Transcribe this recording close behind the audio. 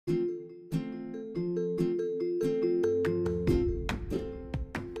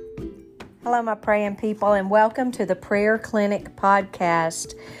Hello, my praying people, and welcome to the Prayer Clinic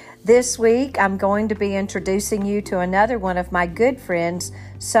podcast. This week, I'm going to be introducing you to another one of my good friends,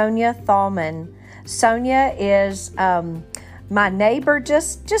 Sonia Thalman. Sonia is my neighbor,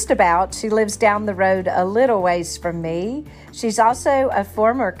 just about. She lives down the road a little ways from me. She's also a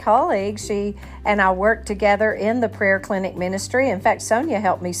former colleague. She and I worked together in the Prayer Clinic ministry. In fact, Sonia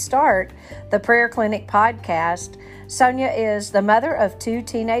helped me start the Prayer Clinic podcast. Sonia is the mother of 2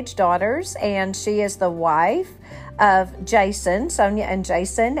 teenage daughters, and she is the wife of Jason, Sonia and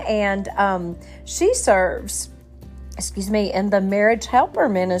Jason, and she serves in the Marriage Helper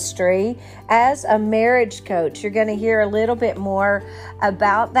Ministry as a marriage coach. You're going to hear a little bit more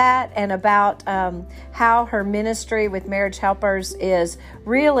about that and about how her ministry with Marriage Helpers is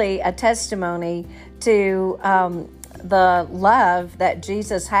really a testimony to the love that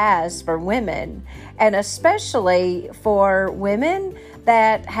Jesus has for women, and especially for women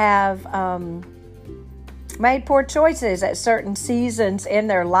that have made poor choices at certain seasons in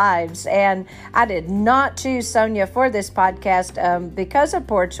their lives. And I did not choose Sonia for this podcast because of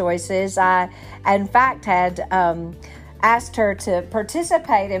poor choices. I, in fact, had asked her to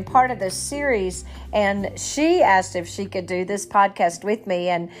participate in part of this series, and she asked if she could do this podcast with me.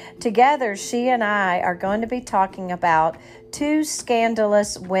 And together, she and I are going to be talking about 2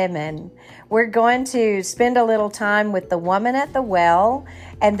 scandalous women. We're going to spend a little time with the woman at the well,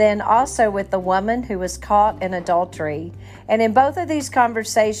 and then also with the woman who was caught in adultery. And in both of these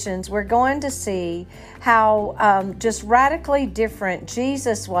conversations, we're going to see how just radically different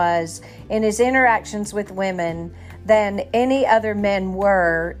Jesus was in his interactions with women than any other men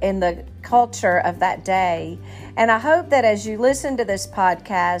were in the culture of that day. And I hope that as you listen to this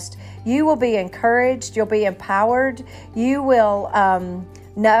podcast, you will be encouraged, you'll be empowered, you will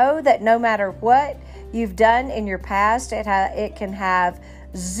know that no matter what you've done in your past, it can have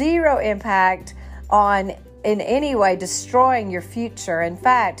zero impact on in any way destroying your future. In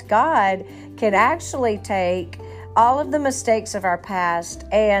fact, God can actually take all of the mistakes of our past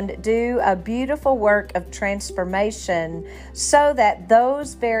and do a beautiful work of transformation so that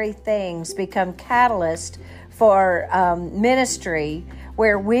those very things become catalyst for ministry,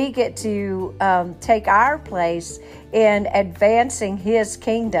 where we get to take our place in advancing his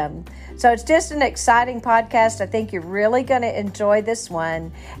kingdom. So it's just an exciting podcast. I think you're really going to enjoy this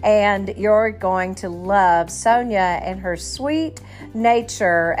one, and you're going to love Sonia and her sweet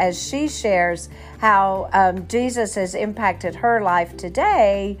nature as she shares how Jesus has impacted her life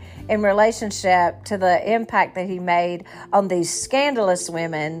today in relationship to the impact that he made on these scandalous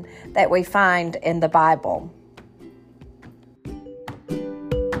women that we find in the Bible.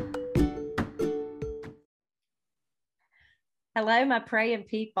 Hello, my praying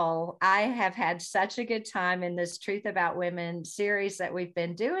people. I have had such a good time in this Truth About Women series that we've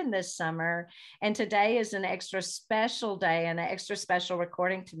been doing this summer. And today is an extra special day and an extra special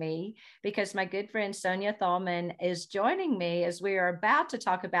recording to me because my good friend Sonia Thalman is joining me as we are about to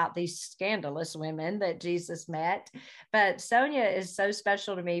talk about these scandalous women that Jesus met. But Sonia is so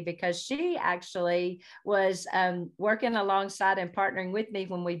special to me because she actually was working alongside and partnering with me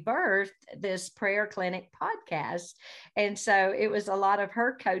when we birthed this Prayer Clinic podcast. And so it was a lot of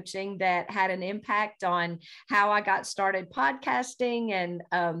her coaching that had an impact on how I got started podcasting,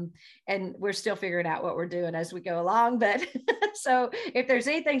 and we're still figuring out what we're doing as we go along. But so if there's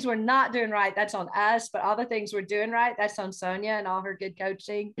any things we're not doing right, that's on us. But all the things we're doing right, that's on Sonia and all her good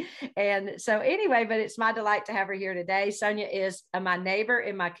coaching. And so anyway, but it's my delight to have her here today. Sonia is my neighbor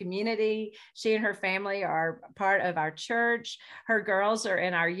in my community. She and her family are part of our church. Her girls are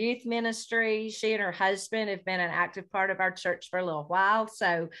in our youth ministry. She and her husband have been an active part of our church for a little while.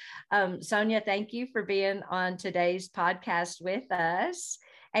 So, Sonia, thank you for being on today's podcast with us.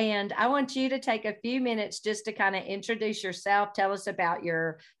 And I want you to take a few minutes just to kind of introduce yourself. Tell us about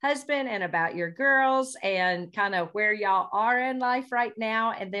your husband and about your girls and kind of where y'all are in life right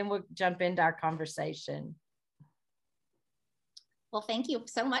now. And then we'll jump into our conversation. Well, thank you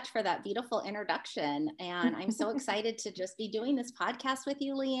so much for that beautiful introduction. And I'm so excited to just be doing this podcast with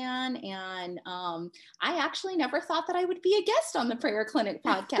you, Leanne. And I actually never thought that I would be a guest on the Prayer Clinic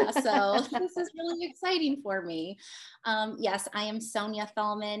podcast. So this is really exciting for me. Yes, I am Sonia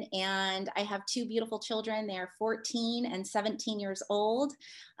Thalman, and I have 2 beautiful children. They are 14 and 17 years old.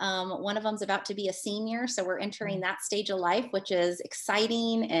 One of them's about to be a senior. So we're entering that stage of life, which is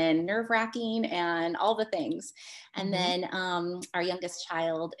exciting and nerve-wracking and all the things. And then our youngest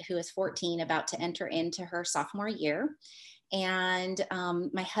child, who is 14, about to enter into her sophomore year. And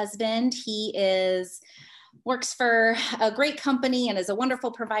my husband, he is works for a great company and is a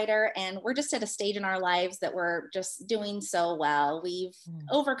wonderful provider. And we're just at a stage in our lives that we're just doing so well. We've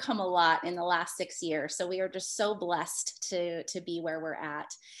overcome a lot in the last 6 years. So we are just so blessed to be where we're at.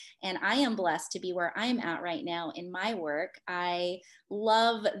 And I am blessed to be where I'm at right now in my work. I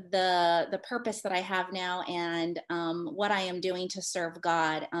love the purpose that I have now and what I am doing to serve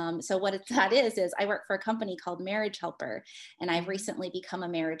God. So what that is I work for a company called Marriage Helper, and I've recently become a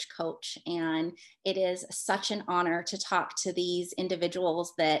marriage coach. And it is such an honor to talk to these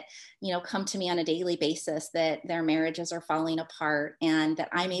individuals that, come to me on a daily basis, that their marriages are falling apart, and that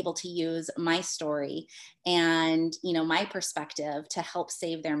I'm able to use my story and, my perspective to help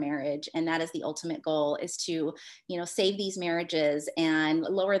save their marriage. And that is the ultimate goal, is to, save these marriages and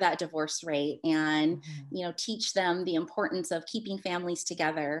lower that divorce rate and, teach them the importance of keeping families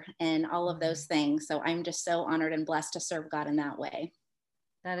together and all of those things. So I'm just so honored and blessed to serve God in that way.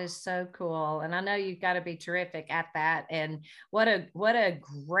 That is so cool. And I know you've got to be terrific at that. And what a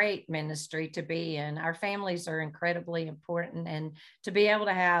great ministry to be in. Our families are incredibly important. And to be able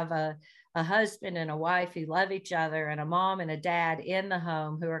to have a husband and a wife who love each other, and a mom and a dad in the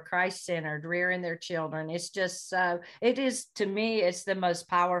home who are Christ-centered, rearing their children. It's just so, it is, to me, it's the most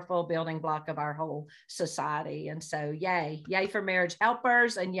powerful building block of our whole society. And so yay for Marriage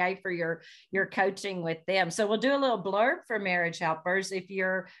Helpers, and yay for your coaching with them. So we'll do a little blurb for Marriage Helpers. If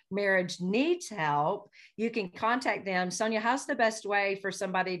your marriage needs help, you can contact them. Sonia, how's the best way for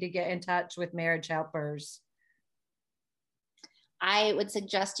somebody to get in touch with Marriage Helpers? I would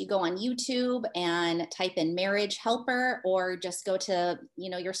suggest you go on YouTube and type in Marriage Helper, or just go to,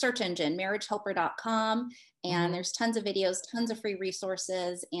 your search engine, marriagehelper.com. And there's tons of videos, tons of free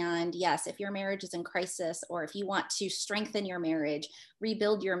resources. And yes, if your marriage is in crisis, or if you want to strengthen your marriage,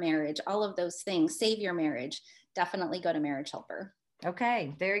 rebuild your marriage, all of those things, save your marriage, definitely go to Marriage Helper.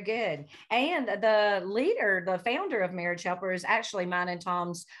 Okay, very good. And the founder of Marriage Helper is actually mine and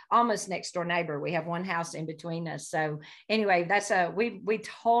Tom's almost next door neighbor. We have one house in between us. So anyway, we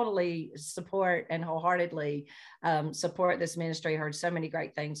totally support and wholeheartedly support this ministry. Heard so many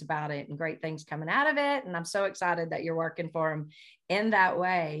great things about it and great things coming out of it. And I'm so excited that you're working for them in that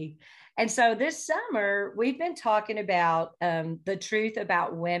way. And so this summer, we've been talking about the truth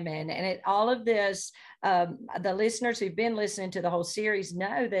about women, and all of this, the listeners who've been listening to the whole series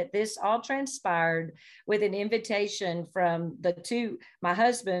know that this all transpired with an invitation from my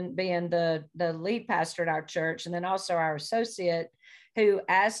husband being the lead pastor at our church, and then also our associate, who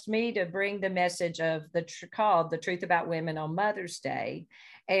asked me to bring the message of called The Truth About Women on Mother's Day.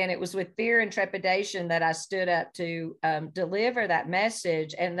 And it was with fear and trepidation that I stood up to deliver that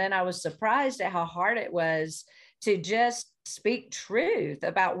message. And then I was surprised at how hard it was to just speak truth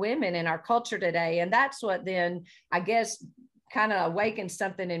about women in our culture today. And that's what then, I guess, kind of awakened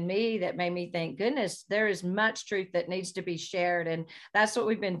something in me that made me think, goodness, there is much truth that needs to be shared. And that's what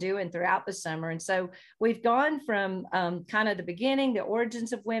we've been doing throughout the summer. And so we've gone from kind of the beginning, the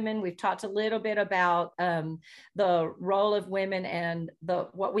origins of women. We've talked a little bit about the role of women and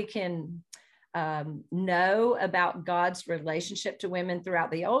what we can know about God's relationship to women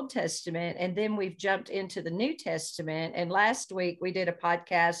throughout the Old Testament. And then we've jumped into the New Testament. And last week we did a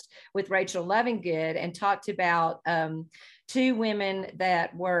podcast with Rachel Lovingood and talked about two women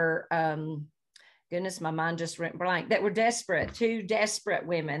that were, goodness, my mind just went blank, that were desperate, two desperate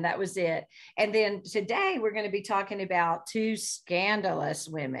women. That was it. And then today we're going to be talking about two scandalous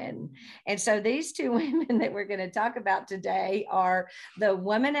women. And so these two women that we're going to talk about today are the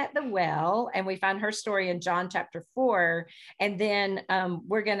woman at the well, and we find her story in John chapter 4. And then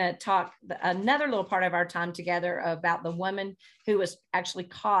we're going to talk another little part of our time together about the woman who was actually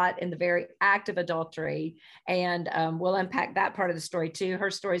caught in the very act of adultery. And we'll unpack that part of the story too. Her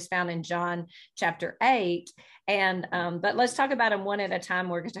story is found in John chapter 8. And but let's talk about them one at a time.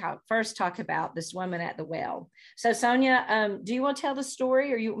 We're going to first talk about this woman at the well. So Sonia, do you want to tell the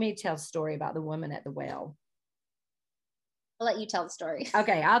story, or you want me to tell the story about the woman at the well? I'll let you tell the story.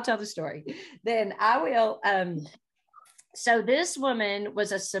 Okay, I'll tell the story. Then I will. So this woman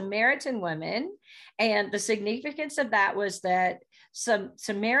was a Samaritan woman, and the significance of that was that some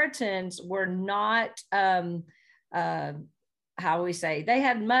Samaritans were not how we say, they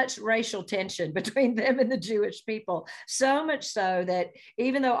had much racial tension between them and the Jewish people. So much so that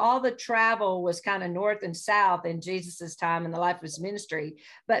even though all the travel was kind of north and south in Jesus's time and the life of his ministry,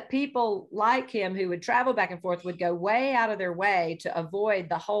 but people like him who would travel back and forth would go way out of their way to avoid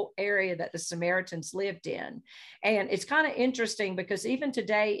the whole area that the Samaritans lived in. And it's kind of interesting because even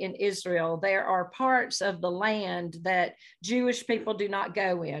today in Israel, there are parts of the land that Jewish people do not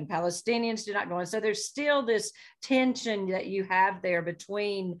go in, Palestinians do not go in. So there's still this tension that you have there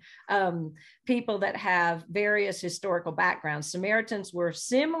between people that have various historical backgrounds. Samaritans were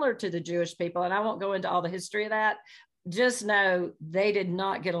similar to the Jewish people, and I won't go into all the history of that. Just know they did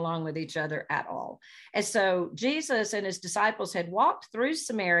not get along with each other at all. And so Jesus and his disciples had walked through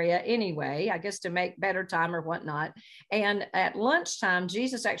Samaria anyway, I guess to make better time or whatnot. And at lunchtime,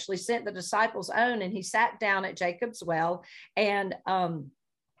 Jesus actually sent the disciples on, and he sat down at Jacob's well and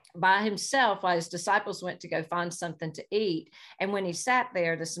by himself while his disciples went to go find something to eat. And when he sat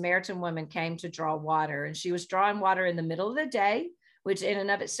there, the Samaritan woman came to draw water, and she was drawing water in the middle of the day, which in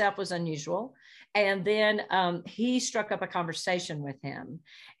and of itself was unusual. And then he struck up a conversation with him.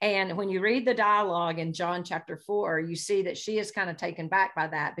 And when you read the dialogue in John chapter 4, you see that she is kind of taken back by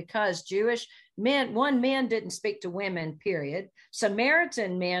that, because Jewish men didn't speak to women, period.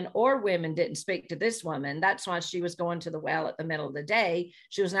 Samaritan men or women didn't speak to this woman. That's why she was going to the well at the middle of the day.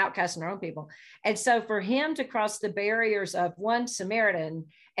 She was an outcast in her own people. And so for him to cross the barriers of one, Samaritan,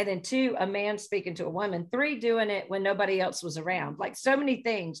 and then two, a man speaking to a woman, three, doing it when nobody else was around, like so many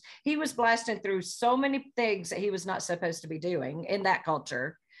things. He was blasting through so many things that he was not supposed to be doing in that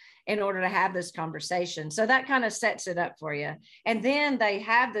culture in order to have this conversation. So that kind of sets it up for you. And then they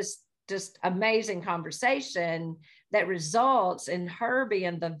have this just amazing conversation that results in her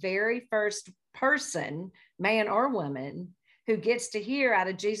being the very first person, man or woman, who gets to hear out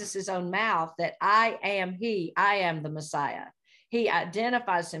of Jesus's own mouth that I am he, I am the Messiah. He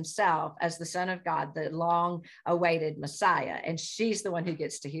identifies himself as the Son of God, the long awaited Messiah. And she's the one who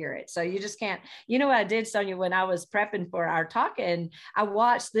gets to hear it. So you just can't, you know what I did, Sonia, when I was prepping for our talking, I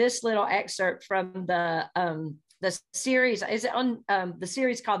watched this little excerpt from the series. Is it on the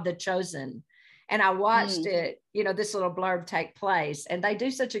series called The Chosen? And I watched it, you know, this little blurb take place. And they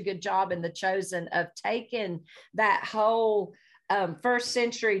do such a good job in The Chosen of taking that whole first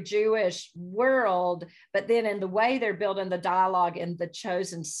century Jewish world, but then in the way they're building the dialogue in the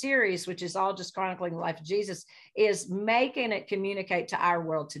Chosen series, which is all just chronicling the life of Jesus, is making it communicate to our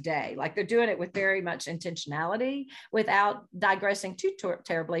world today. Like they're doing it with very much intentionality without digressing too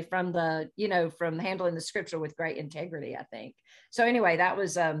terribly from from handling the scripture with great integrity, I think. So anyway, that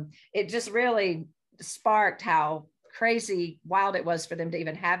was, it just really sparked how crazy wild it was for them to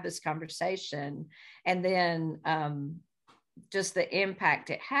even have this conversation. And then, just the impact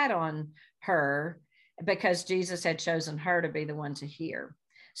it had on her because Jesus had chosen her to be the one to hear.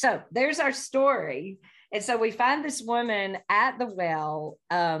 So there's our story. And so we find this woman at the well,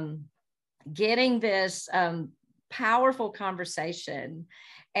 getting this powerful conversation.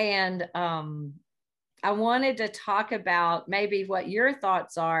 And I wanted to talk about maybe what your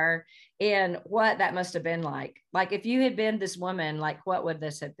thoughts are in what that must have been like. Like if you had been this woman, like what would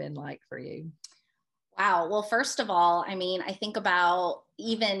this have been like for you? Wow. Well, first of all, I mean, I think about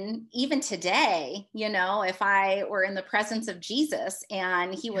even today, you know, if I were in the presence of Jesus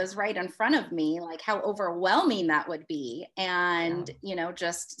and he was right in front of me, like how overwhelming that would be. And, you know,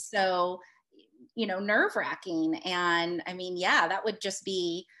 just so, you know, nerve-wracking. And I mean, yeah, that would just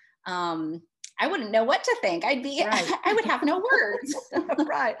be, I wouldn't know what to think. I'd be, right. I would have no words.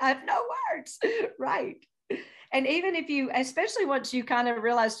 Right. I have no words. Right. And even if you, especially once you kind of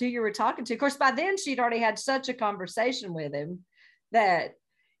realized who you were talking to, of course, by then she'd already had such a conversation with him that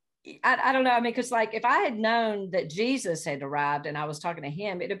I don't know. I mean, because like if I had known that Jesus had arrived and I was talking to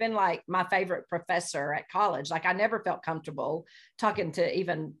him, it'd have been like my favorite professor at college. Like I never felt comfortable talking to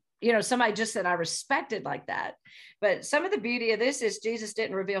even, you know, somebody just that I respected like that. But some of the beauty of this is Jesus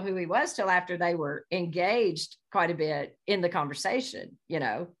didn't reveal who he was till after they were engaged quite a bit in the conversation, you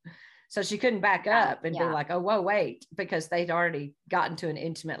know. So she couldn't back up and be like, oh, whoa, wait, because they'd already gotten to an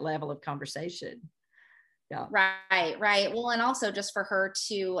intimate level of conversation. Yeah. Right. Well, and also just for her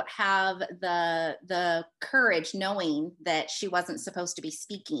to have the courage, knowing that she wasn't supposed to be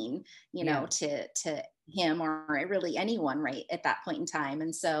speaking, you know, to him or really anyone right at that point in time.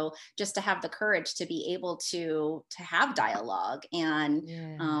 And so just to have the courage to be able to have dialogue and,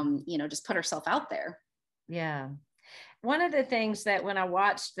 you know, just put herself out there. Yeah. One of the things that when I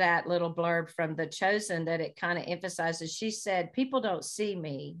watched that little blurb from The Chosen that it kind of emphasizes, she said, people don't see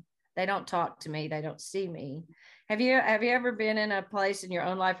me. They don't talk to me. They don't see me. Have you ever been in a place in your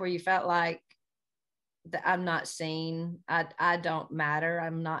own life where you felt like I'm not seen? I don't matter.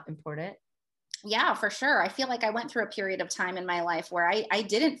 I'm not important. Yeah, for sure. I feel like I went through a period of time in my life where I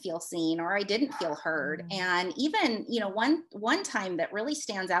didn't feel seen or I didn't feel heard. Mm. And even, one time that really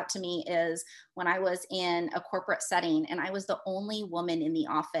stands out to me is when I was in a corporate setting and I was the only woman in the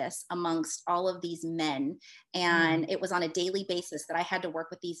office amongst all of these men. Mm. And it was on a daily basis that I had to work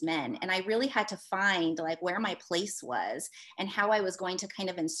with these men. And I really had to find like where my place was and how I was going to kind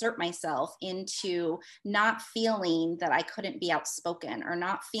of insert myself into not feeling that I couldn't be outspoken or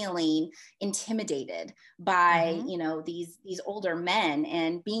not feeling intimidated by Mm-hmm. these older men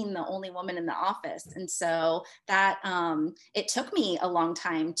and being the only woman in the office. And so that it took me a long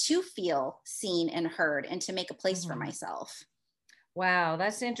time to feel seen and heard and to make a place for Mm-hmm. myself. Wow,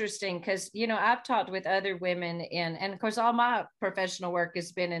 that's interesting because, I've talked with other women and of course, all my professional work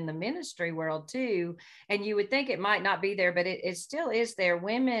has been in the ministry world too. And you would think it might not be there, but it still is there.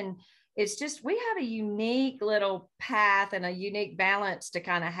 Women, it's just, we have a unique little path and a unique balance to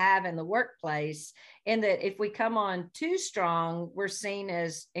kind of have in the workplace. In that if we come on too strong, we're seen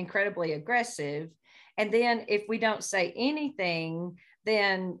as incredibly aggressive. And then if we don't say anything,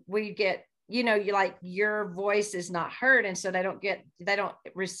 then we get, you like your voice is not heard, and so they don't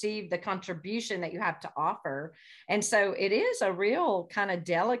receive the contribution that you have to offer. And so it is a real kind of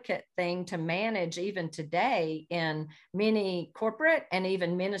delicate thing to manage even today in many corporate and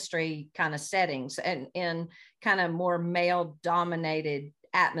even ministry kind of settings, and in kind of more male dominated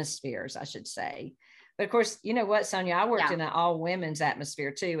atmospheres, I should say. But of course, you know what, Sonia, I worked Yeah. in an all women's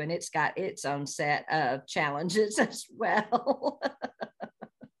atmosphere too, and it's got its own set of challenges as well.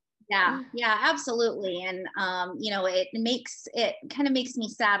 Yeah, absolutely. And it kind of makes me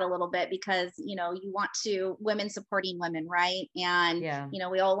sad a little bit because, you want to women supporting women, right? And, Yeah.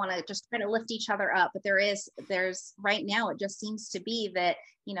 we all want to just try to lift each other up. But there's right now, it just seems to be that,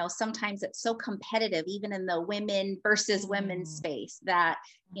 sometimes it's so competitive, even in the women versus women Mm. space that,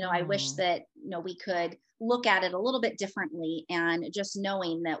 I wish Mm. that, we could look at it a little bit differently and just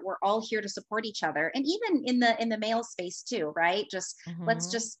knowing that we're all here to support each other. And even in the male space too, right? Let's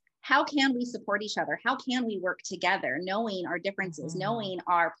Mhm. just how can we support each other? How can we work together, knowing our differences, Mhm. knowing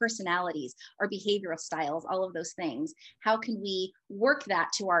our personalities, our behavioral styles, all of those things? How can we work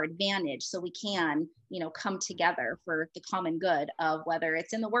that to our advantage so we can, come together for the common good of whether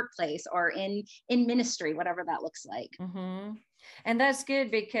it's in the workplace or in ministry, whatever that looks like. Mhm. And that's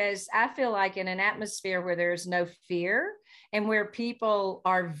good because I feel like in an atmosphere where there's no fear and where people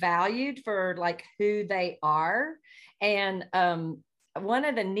are valued for like who they are. And one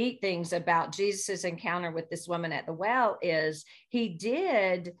of the neat things about Jesus's encounter with this woman at the well is he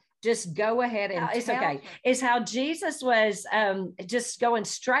did just go ahead and it's okay, is how Jesus was just going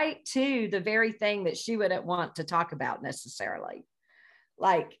straight to the very thing that she wouldn't want to talk about necessarily.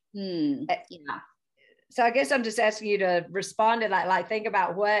 Like, Yeah. so I guess I'm just asking you to respond to that, like think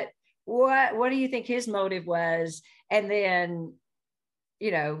about what do you think his motive was, and then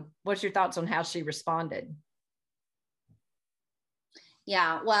what's your thoughts on how she responded?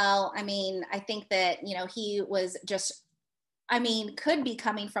 Yeah. Well, I mean, I think that, he was just, could be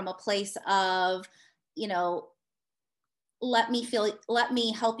coming from a place of, you know, let me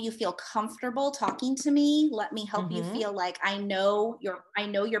help you feel comfortable talking to me. Let me help you Mm-hmm. feel like I know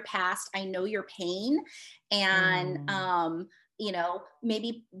your past, I know your pain. And Mm.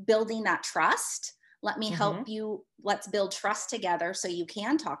 maybe building that trust. Let me help Mm-hmm. you. Let's build trust together so you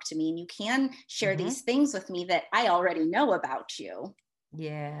can talk to me and you can share Mm-hmm. these things with me that I already know about you.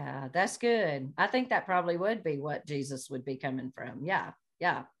 Yeah, that's good. I think that probably would be what Jesus would be coming from. Yeah.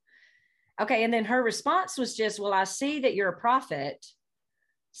 Yeah. Okay. And then her response was just, well, I see that you're a prophet.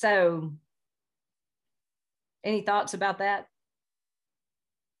 So any thoughts about that?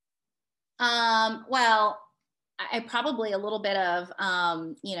 Well, I probably a little bit of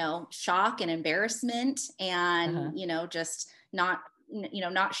shock and embarrassment Uh-huh. and just not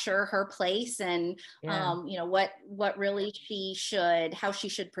sure her place and Yeah. what really how she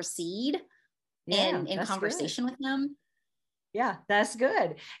should proceed Yeah, in that's good. conversation with them. Yeah, that's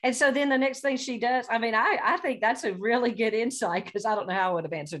good. And so then the next thing she does, I mean, I think that's a really good insight because I don't know how I would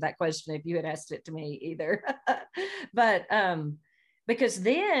have answered that question if you had asked it to me either. But because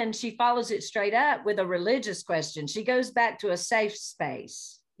then she follows it straight up with a religious question. She goes back to a safe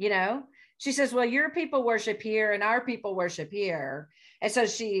space. She says, well, your people worship here and our people worship here. And so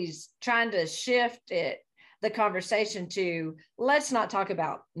she's trying to shift the conversation to let's not talk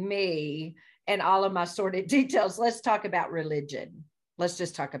about me and all of my sordid details. Let's talk about religion. Let's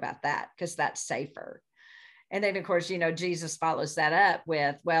just talk about that because that's safer. And then, of course, Jesus follows that up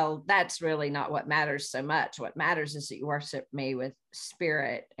with, well, that's really not what matters so much. What matters is that you worship me with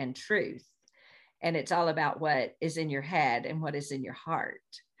spirit and truth. And it's all about what is in your head and what is in your heart.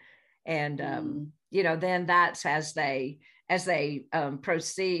 And, Mm. then that's as they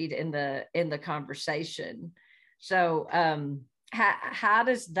proceed in the conversation. So how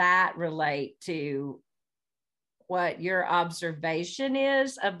does that relate to what your observation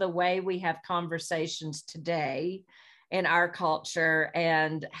is of the way we have conversations today in our culture,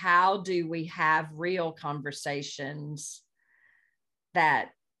 and how do we have real conversations that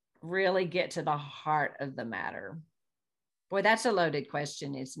really get to the heart of the matter? Boy, that's a loaded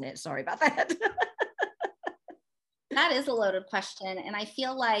question, isn't it? Sorry about that. That is a loaded question. And I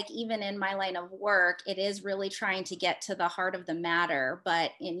feel like even in my line of work, it is really trying to get to the heart of the matter.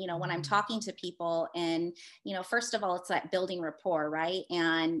 But when I'm talking to people, and, first of all, it's that building rapport, right?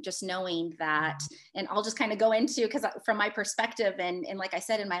 And just knowing that, and I'll just kind of go into, because from my perspective, and like I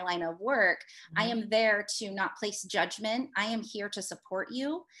said, in my line of work, I am there to not place judgment. I am here to support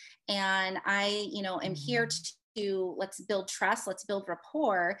you. And I, am here to let's build trust, let's build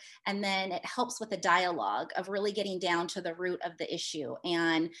rapport. And then it helps with the dialogue of really getting down to the root of the issue.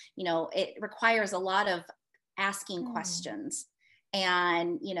 And, it requires a lot of asking questions.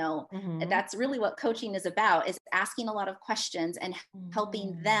 And, that's really what coaching is about, is asking a lot of questions and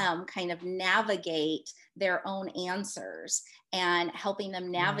helping them kind of navigate their own answers, and helping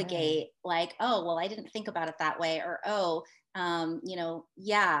them navigate like, oh, well, I didn't think about it that way. Or, oh, I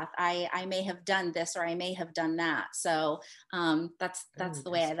may have done this, or I may have done that. So that's the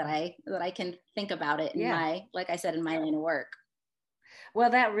way that I can think about it in my, like I said, in my line of work. Well,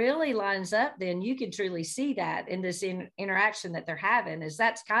 that really lines up. Then you can truly see that in this interaction that they're having, is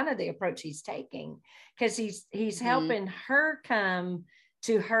that's kind of the approach he's taking, because he's helping her come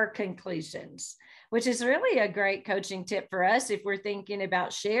to her conclusions, which is really a great coaching tip for us if we're thinking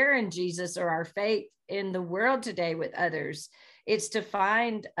about sharing Jesus or our faith in the world today with others. It's to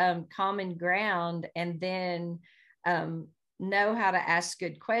find common ground, and then know how to ask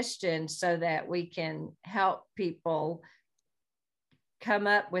good questions so that we can help people come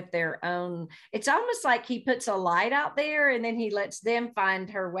up with their own. It's almost like he puts a light out there, and then he lets them find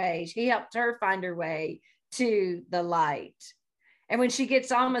her way. He helped her find her way to the light. And when she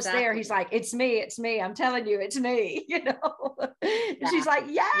gets almost there, he's like, it's me. I'm telling you, it's me, And she's like,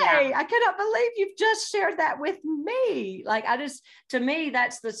 yay, I cannot believe you've just shared that with me. Like, to me,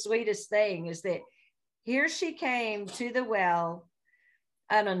 that's the sweetest thing, is that here she came to the well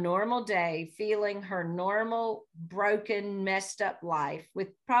on a normal day, feeling her normal, broken, messed up life,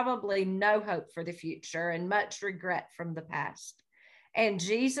 with probably no hope for the future and much regret from the past. And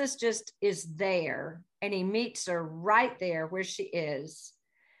Jesus just is there, and he meets her right there where she is.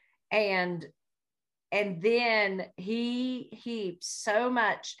 And then he heaps so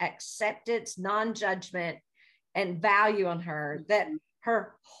much acceptance, non-judgment, and value on her that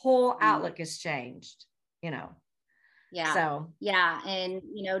her whole outlook has changed. Yeah. So, yeah. And,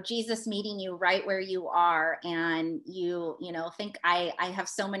 Jesus meeting you right where you are. And you think I have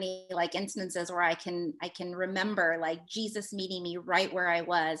so many like instances where I can remember like Jesus meeting me right where I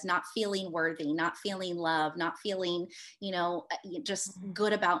was, not feeling worthy, not feeling love, not feeling, just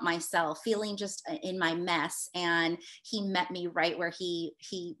good about myself, feeling just in my mess. And he met me right where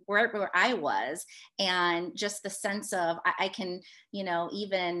where I was. And just the sense of, I can,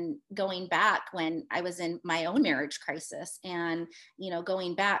 even going back when I was in my own marriage crisis, and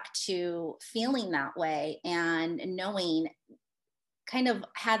going back to feeling that way, and knowing, kind of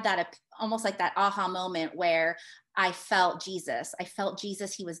had that almost like that aha moment where I felt Jesus.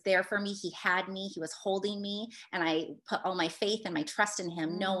 He was there for me. He had me. He was holding me. And I put all my faith and my trust in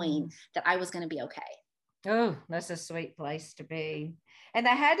him, knowing that I was going to be okay. Oh, that's a sweet place to be. And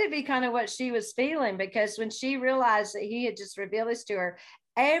that had to be kind of what she was feeling, because when she realized that he had just revealed this to her,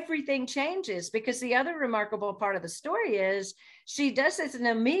 everything changes. Because the other remarkable part of the story is she does this, and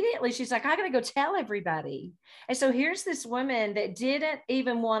immediately she's like, I got to go tell everybody. And so here's this woman that didn't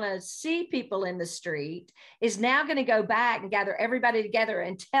even want to see people in the street, is now going to go back and gather everybody together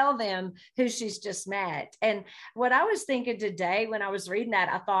and tell them who she's just met. And what I was thinking today when I was reading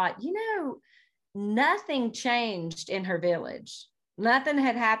that, I thought, nothing changed in her village. Nothing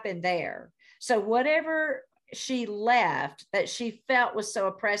had happened there. So whatever she left that she felt was so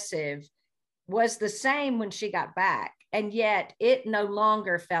oppressive was the same when she got back. And yet it no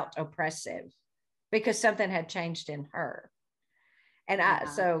longer felt oppressive, because something had changed in her. And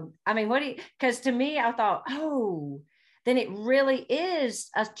because to me, I thought, then it really is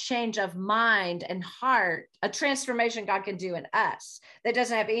a change of mind and heart, a transformation God can do in us that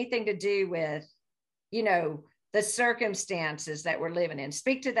doesn't have anything to do with, the circumstances that we're living in.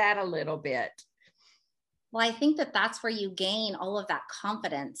 Speak to that a little bit. Well, I think that that's where you gain all of that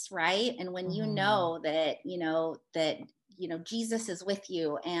confidence, right? And when you know that, that Jesus is with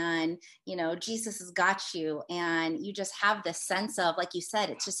you, and, Jesus has got you. And you just have this sense of, like you said,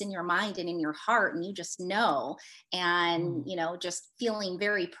 it's just in your mind and in your heart, and you just know, and, just feeling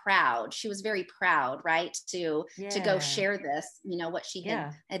very proud. She was very proud, right? To go share this, what she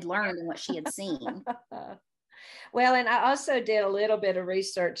had learned and what she had seen. Well, and I also did a little bit of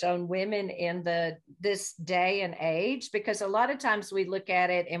research on women in this day and age, because a lot of times we look at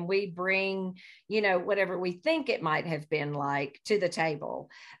it and we bring, whatever we think it might have been like to the table.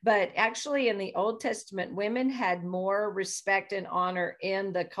 But actually in the Old Testament, women had more respect and honor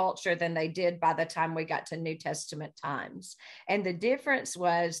in the culture than they did by the time we got to New Testament times. And the difference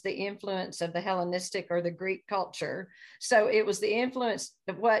was the influence of the Hellenistic or the Greek culture. So it was the influence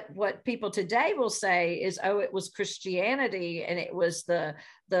of what people today will say is, oh, it was Christianity, and it was the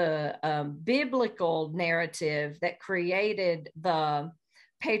biblical narrative that created the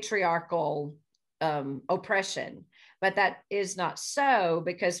patriarchal oppression. But that is not so,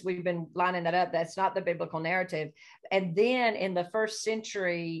 because we've been lining that up. That's not the biblical narrative. And then in the first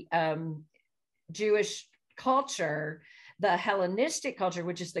century Jewish culture, the Hellenistic culture,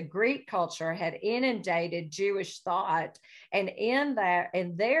 which is the Greek culture, had inundated Jewish thought. And in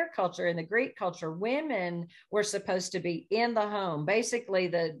their culture, in the Greek culture, women were supposed to be in the home. Basically,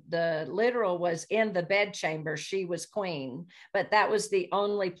 the literal was in the bedchamber. She was queen, but that was the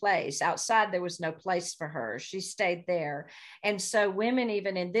only place. Outside, there was no place for her. She stayed there. And so women,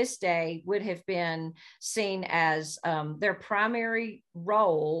 even in this day, would have been seen as their primary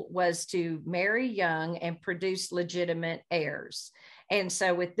role was to marry young and produce legitimate heirs. And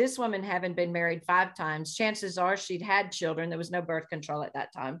so with this woman having been married 5 times, chances are she'd had children. There was no birth control at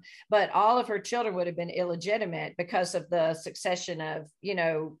that time, but all of her children would have been illegitimate because of the succession of,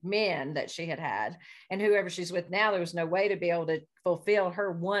 men that she had had. And whoever she's with now, there was no way to be able to fulfill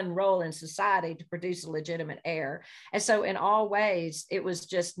her one role in society to produce a legitimate heir. And so in all ways, it was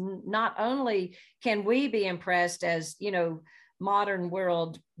just, not only can we be impressed as, modern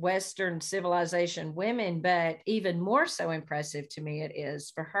world, Western civilization women, but even more so impressive to me it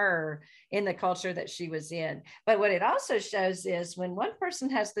is for her in the culture that she was in. But what it also shows is when one person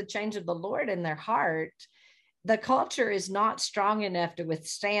has the change of the Lord in their heart, the culture is not strong enough to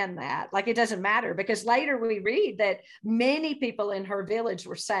withstand that. Like, it doesn't matter, because later we read that many people in her village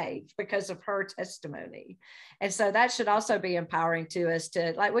were saved because of her testimony. And so that should also be empowering to us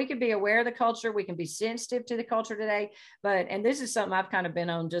to, like, we can be aware of the culture, we can be sensitive to the culture today, and this is something I've kind of been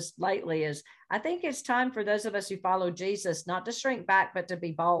on just lately, is I think it's time for those of us who follow Jesus not to shrink back, but to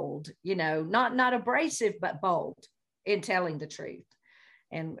be bold, not abrasive, but bold in telling the truth.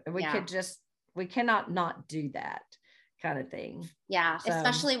 And we cannot not do that kind of thing. Yeah, so,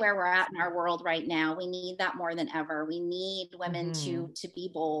 especially where we're at in our world right now. We need that more than ever. We need women to be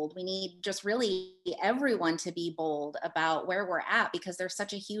bold. We need just really everyone to be bold about where we're at, because there's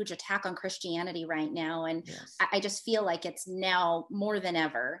such a huge attack on Christianity right now. And I just feel like it's now more than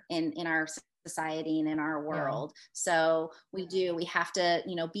ever in our society and in our world. So we have to,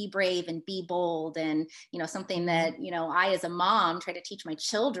 be brave and be bold, and, something that, I, as a mom, try to teach my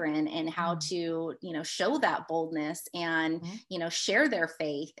children, and how to, show that boldness and, share their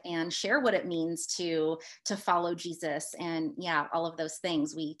faith and share what it means to follow Jesus, and all of those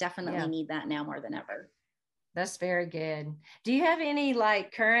things. We definitely need that now more than ever. That's very good. Do you have any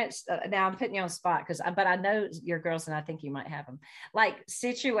current, now I'm putting you on the spot, but I know your girls and I think you might have them, like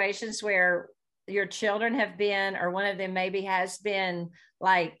situations where your children have been, or one of them maybe has been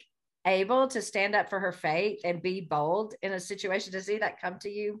able to stand up for her faith and be bold in a situation? Does that come to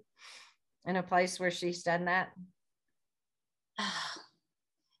you in a place where she's done that?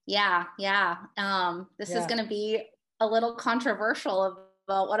 Yeah. This is going to be a little controversial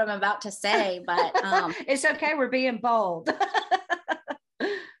about what I'm about to say, but it's okay. We're being bold.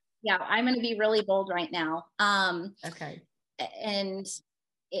 Yeah, I'm going to be really bold right now. Okay. And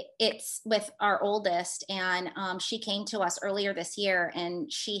it's with our oldest, and she came to us earlier this year, and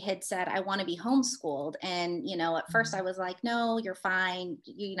she had said, I want to be homeschooled. And, at first I was like, no, you're fine.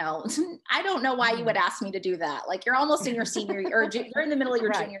 I don't know why you would ask me to do that. Like, you're almost in your senior year, or you're in the middle of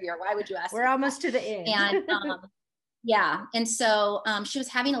your junior year. Why would you ask? We're almost to the end. And and so she was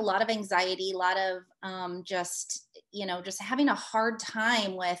having a lot of anxiety, a lot of just having a hard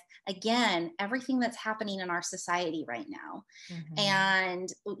time with, again, everything that's happening in our society right now.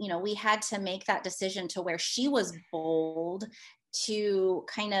 And, we had to make that decision to where she was bold to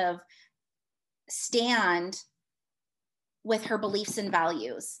kind of stand with her beliefs and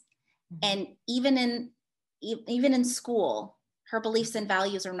values. And even in school, her beliefs and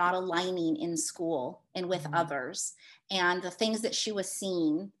values are not aligning in school and with others. And the things that she was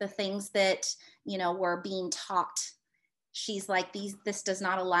seeing, the things that, were being taught she's like, this does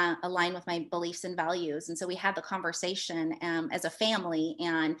not align with my beliefs and values. And so we had the conversation as a family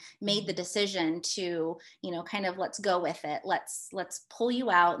and made the decision to, kind of, let's go with it. Let's pull you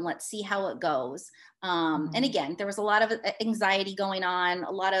out and let's see how it goes. And again, there was a lot of anxiety going on,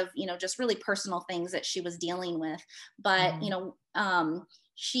 a lot of, just really personal things that she was dealing with. But,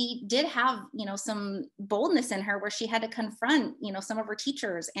 she did have, some boldness in her where she had to confront, some of her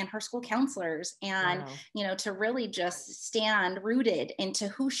teachers and her school counselors and, to really just stand rooted into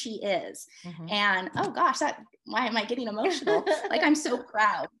who she is. And, oh gosh, why am I getting emotional? Like, I'm so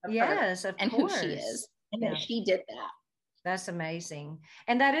proud of her and who she is and that she did that. That's amazing.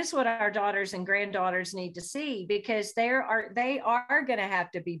 And that is what our daughters and granddaughters need to see, because they are going to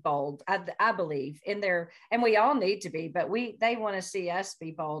have to be bold, I believe, in their, and we all need to be, but they want to see us be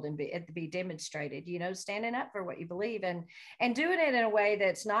bold and be demonstrated, standing up for what you believe and doing it in a way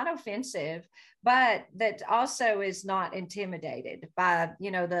that's not offensive, but that also is not intimidated by,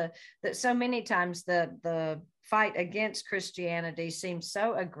 that so many times the fight against Christianity seems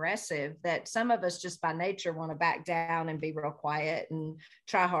so aggressive that some of us just by nature want to back down and be real quiet and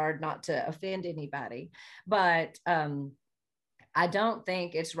try hard not to offend anybody. But I don't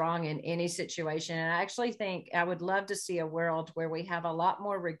think it's wrong in any situation. And I actually think I would love to see a world where we have a lot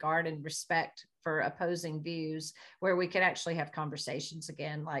more regard and respect for opposing views, where we could actually have conversations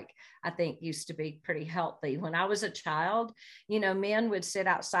again, like I think used to be pretty healthy. When I was a child, men would sit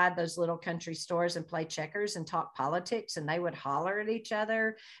outside those little country stores and play checkers and talk politics, and they would holler at each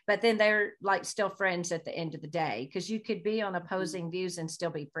other, but then they're like still friends at the end of the day, because you could be on opposing views and still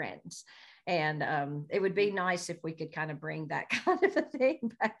be friends. And it would be nice if we could kind of bring that kind of a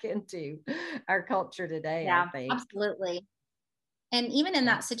thing back into our culture today. Yeah, I think. Absolutely. And even in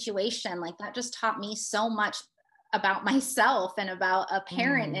that situation, like, that just taught me so much about myself and about a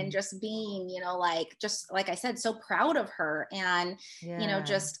parent and just being, just like I said, so proud of her. And,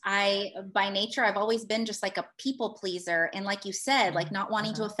 by nature, I've always been just like a people pleaser. And like you said, like not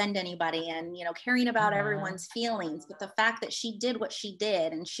wanting to offend anybody and, caring about everyone's feelings. But the fact that she did what she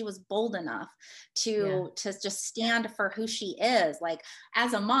did and she was bold enough to just stand for who she is. Like,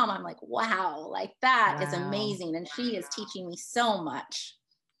 as a mom, I'm like, wow, like that is amazing. And she is teaching me so much.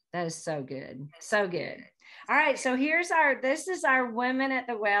 That is so good. So good. All right. So this is our women at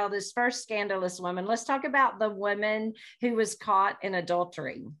the well, this first scandalous woman. Let's talk about the woman who was caught in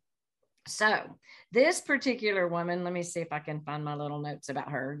adultery. So this particular woman, let me see if I can find my little notes about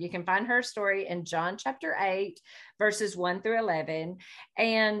her. You can find her story in John chapter 8, verses 1 through 11.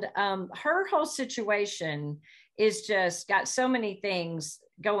 And her whole situation is just got so many things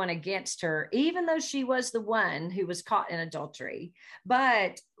going against her, even though she was the one who was caught in adultery.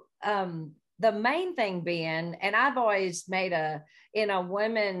 But the main thing being, and I've always made as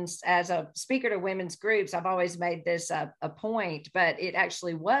a speaker to women's groups, I've always made this a point, but it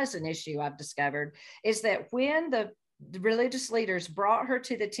actually was an issue I've discovered, is that when the religious leaders brought her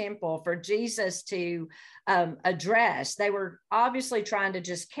to the temple for Jesus to address, they were obviously trying to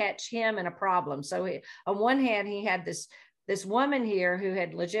just catch him in a problem. So on one hand, he had this woman here who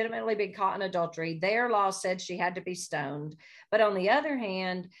had legitimately been caught in adultery. Their law said she had to be stoned. But on the other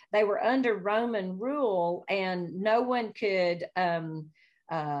hand, they were under Roman rule, and no one could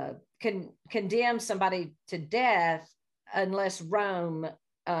condemn somebody to death unless Rome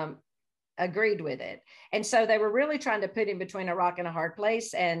agreed with it. And so they were really trying to put him between a rock and a hard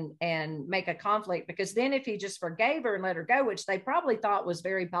place and make a conflict, because then if he just forgave her and let her go, which they probably thought was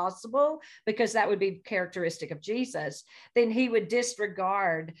very possible because that would be characteristic of Jesus, then he would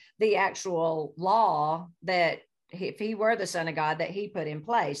disregard the actual law that if he were the Son of God that he put in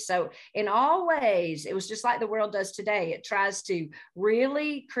place. So in all ways, it was just like the world does today. It tries to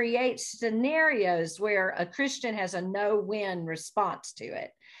really create scenarios where a Christian has a no-win response to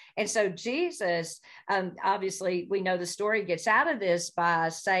it. And so Jesus, obviously, we know the story gets out of this by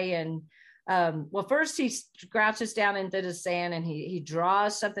saying, well, first he crouches down into the sand and he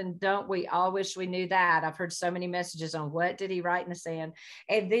draws something. Don't we all wish we knew that? I've heard so many messages on what did he write in the sand.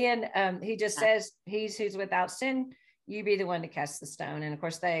 And then he just says, he's who's without sin, you be the one to cast the stone. And of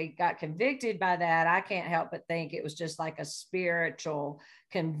course, they got convicted by that. I can't help but think it was just like a spiritual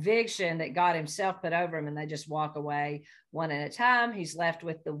conviction that God himself put over him, and they just walk away one at a time. He's left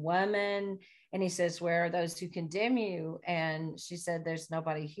with the woman, and he says, where are those who condemn you? And she said, there's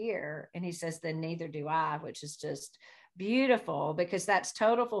nobody here. And he says, then neither do I, which is just beautiful, because that's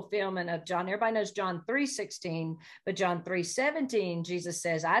total fulfillment of John. Everybody knows John 3:16, but John 3:17, Jesus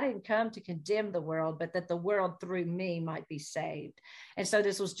says, I didn't come to condemn the world, but that the world through me might be saved. And so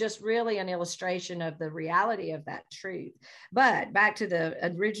this was just really an illustration of the reality of that truth. But back to the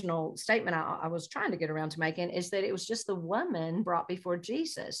original statement I was trying to get around to making, is that it was just the woman brought before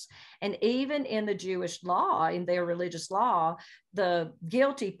Jesus. And even in the Jewish law, in their religious law, the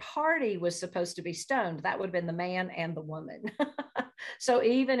guilty party was supposed to be stoned. That would have been the man and the woman. So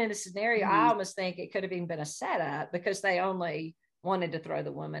even in a scenario, I almost think it could have even been a setup, because they only wanted to throw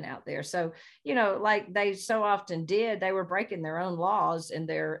the woman out there. So, like they so often did, they were breaking their own laws in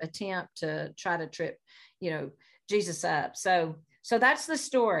their attempt to try to trip, Jesus up. So that's the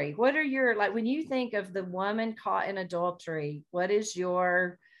story. What are your, like, when you think of the woman caught in adultery, what is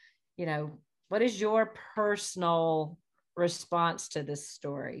your personal response to this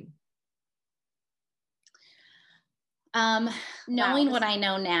story? Knowing what I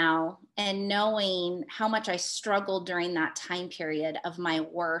know now, and knowing how much I struggled during that time period of my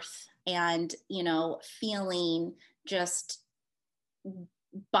worth, and, feeling just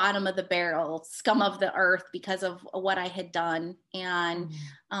bottom of the barrel, scum of the earth because of what I had done. And,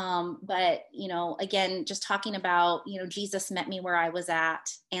 but, again, just talking about, Jesus met me where I was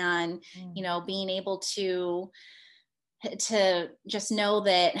at, and, being able to just know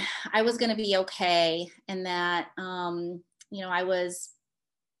that I was going to be okay, and that, I was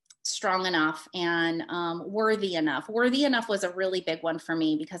strong enough and worthy enough. Worthy enough was a really big one for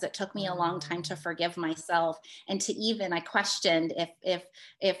me, because it took me a long time to forgive myself, and to even, I questioned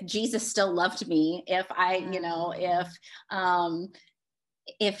if Jesus still loved me, if I,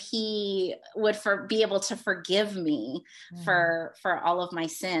 if he would be able to forgive me for all of my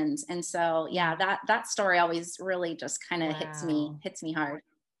sins. And so, that story always really just kind of hits me hard.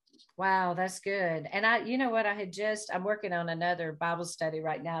 Wow, that's good. And I'm working on another Bible study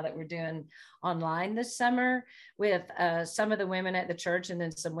right now that we're doing online this summer with some of the women at the church, and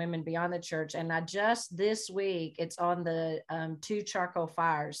then some women beyond the church. And this week, it's on the 2 charcoal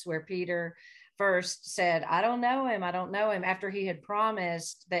fires, where Peter first said, I don't know him, after he had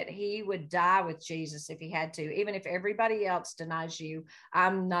promised that he would die with Jesus if he had to. Even if everybody else denies you,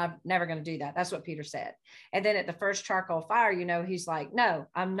 I'm never going to do that. That's what Peter said. And then at the first charcoal fire, he's like, no,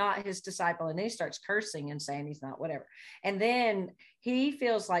 I'm not his disciple. And then he starts cursing and saying he's not, whatever. And then he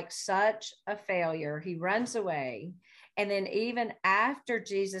feels like such a failure. He runs away. And then even after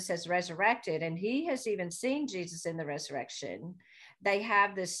Jesus has resurrected, and he has even seen Jesus in the resurrection, they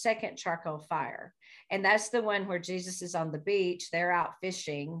have this second charcoal fire. And that's the one where Jesus is on the beach. They're out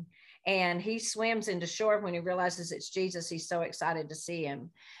fishing, and he swims into shore. When he realizes it's Jesus, he's so excited to see him.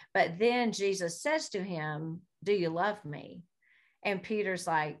 But then Jesus says to him, do you love me? And Peter's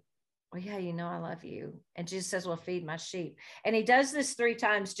like, well, yeah, I love you. And Jesus says, well, feed my sheep. And he does this 3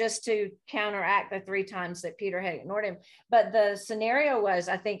 times just to counteract the 3 times that Peter had ignored him. But the scenario was,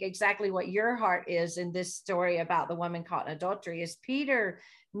 I think, exactly what your heart is in this story about the woman caught in adultery, is Peter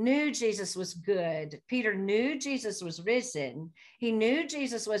knew Jesus was good. Peter knew Jesus was risen. He knew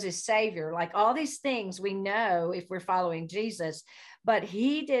Jesus was his savior. Like all these things we know if we're following Jesus, but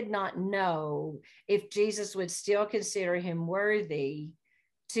he did not know if Jesus would still consider him worthy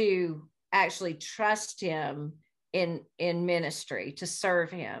to actually trust him in ministry, to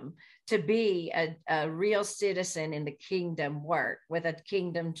serve him, to be a real citizen in the kingdom work with a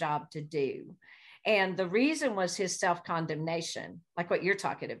kingdom job to do. And the reason was his self-condemnation, like what you're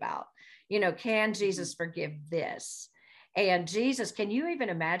talking about. Can Jesus forgive this? And Jesus, can you even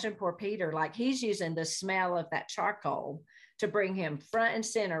imagine poor Peter? Like he's using the smell of that charcoal to bring him front and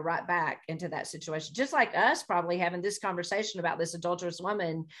center right back into that situation. Just like us probably having this conversation about this adulterous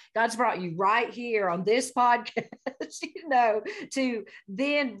woman, God's brought you right here on this podcast, to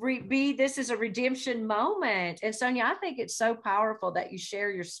then this is a redemption moment. And Sonia, I think it's so powerful that you share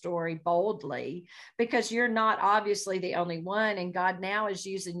your story boldly, because you're not obviously the only one. And God now is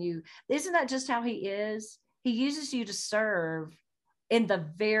using you. Isn't that just how he is? He uses you to serve in the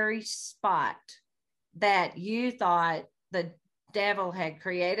very spot that you thought the devil had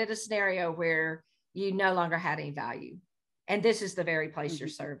created a scenario where you no longer had any value. And this is the very place you're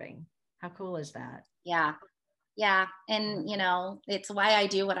serving. How cool is that? Yeah. Yeah. And, it's why I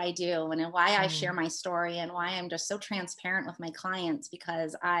do what I do, and why I share my story, and why I'm just so transparent with my clients,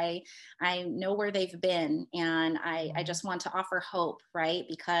 because I know where they've been, and I just want to offer hope, right?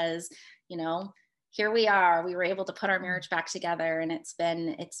 Because, here we are, we were able to put our marriage back together, and it's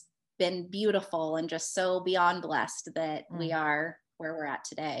been beautiful, and just so beyond blessed that we are where we're at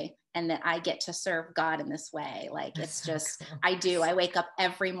today. and that I get to serve God in this way. Like, That's it's so just, cool. I wake up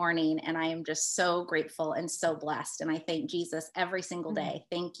every morning and I am just so grateful and so blessed. And I thank Jesus every single day.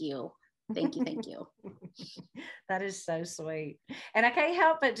 Thank you. Thank you. Thank you. That is so sweet. And I can't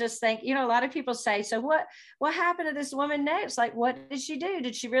help but just think, a lot of people say, so what happened to this woman next? Like, what did she do?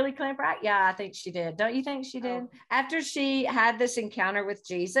 Did she really clean up right? Yeah, I think she did. Don't you think she did? After she had this encounter with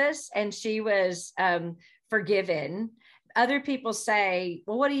Jesus and she was forgiven, other people say,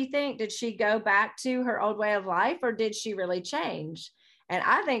 well, what do you think? Did she go back to her old way of life, or did she really change? And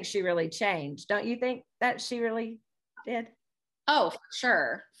I think she really changed. Don't you think that she really did? Oh,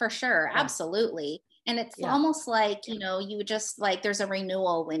 for sure. Yeah. Absolutely. And it's almost like, you just like, there's a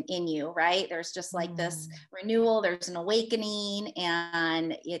renewal in you, right? There's just like this renewal, there's an awakening,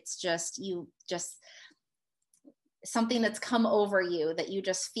 and it's just, something that's come over you that you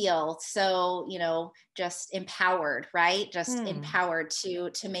just feel so, just empowered, right? Just empowered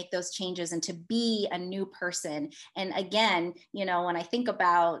to make those changes and to be a new person. And again, when I think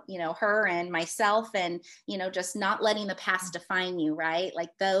about, her and myself and, just not letting the past define you, right? Like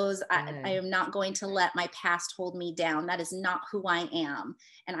those, I am not going to let my past hold me down. That is not who I am.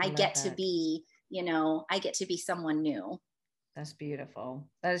 And I get to be, I get to be someone new. That's beautiful.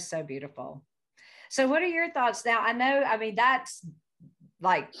 That is so beautiful. So what are your thoughts now? I mean, that's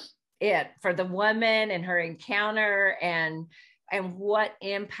like it for the woman and her encounter and what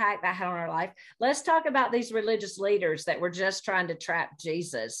impact that had on her life. Let's talk about these religious leaders that were just trying to trap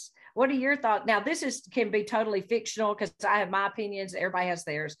Jesus. What are your thoughts? Now, can be totally fictional because I have my opinions. Everybody has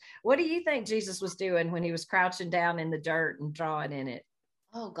theirs. What do you think Jesus was doing when he was crouching down in the dirt and drawing in it?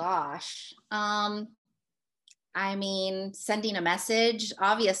 Oh gosh. I mean, sending a message,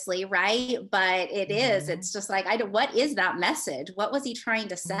 obviously, right? But it's just like, what is that message? What was he trying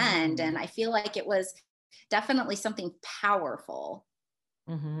to send? And I feel like it was definitely something powerful.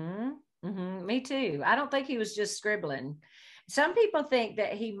 Me too. I don't think he was just scribbling. Some people think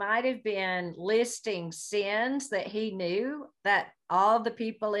that he might have been listing sins that he knew that all the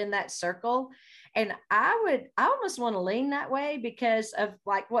people in that circle. And I almost want to lean that way because of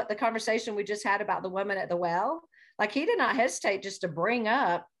like what the conversation we just had about the woman at the well. Like he did not hesitate just to bring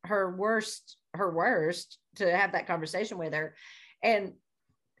up her worst to have that conversation with her. And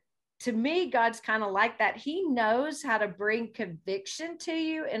to me, God's kind of like that. He knows how to bring conviction to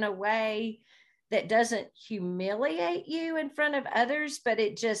you in a way that doesn't humiliate you in front of others, but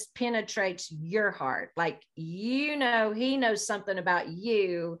it just penetrates your heart. Like, he knows something about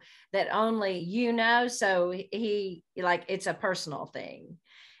you that only you know. So it's a personal thing.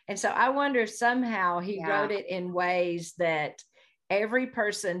 And so I wonder if somehow he wrote it in ways that every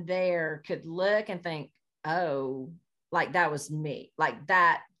person there could look and think, oh, like that was me, like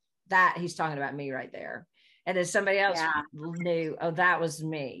that he's talking about me right there. And then somebody else knew, oh, that was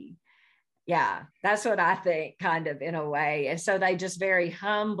me. Yeah, that's what I think, kind of in a way. And so they just very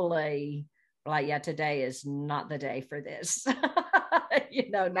humbly were like, yeah, today is not the day for this. Not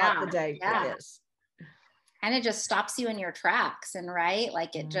the day for this. And it just stops you in your tracks, and right,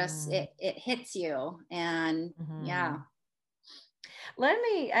 like it just it hits you. And let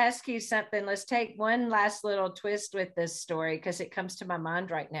me ask you something. Let's take one last little twist with this story because it comes to my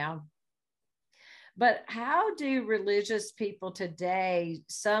mind right now. But how do religious people today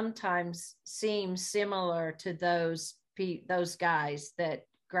sometimes seem similar to those guys that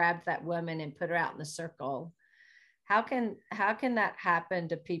grabbed that woman and put her out in the circle? How can that happen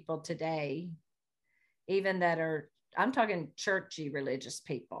to people today, even that are, I'm talking churchy religious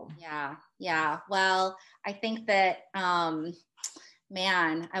people? Yeah. Well, I think that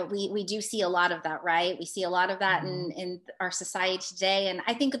we do see a lot of that, right? We see a lot of that in our society today. And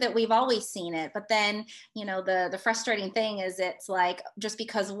I think that we've always seen it. But then, the frustrating thing is it's like, just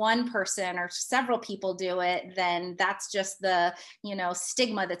because one person or several people do it, then that's just the,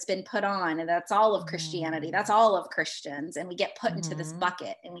 stigma that's been put on. And that's all of Christianity. That's all of Christians. And we get put into this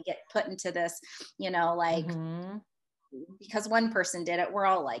bucket, and we get put into this, because one person did it, we're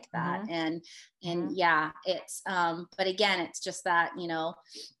all like that. And it's but again, it's just that,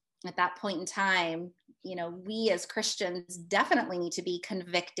 at that point in time, we as Christians definitely need to be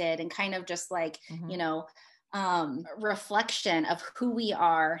convicted and kind of just like, reflection of who we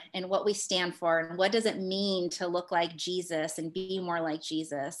are and what we stand for, and what does it mean to look like Jesus and be more like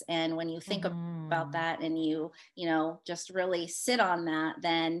Jesus. And when you think about that, and you just really sit on that,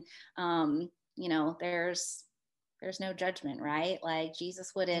 then there's no judgment, right? Like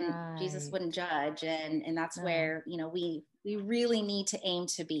Jesus wouldn't judge. And that's where, we really need to aim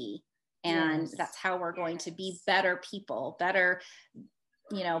to be. And that's how we're going to be better people, better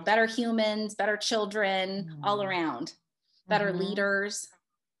humans, better children, all around, better leaders.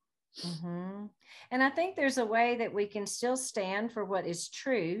 Mm-hmm. And I think there's a way that we can still stand for what is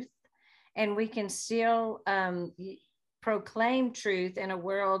truth, and we can still proclaim truth in a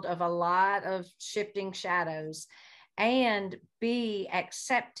world of a lot of shifting shadows, and be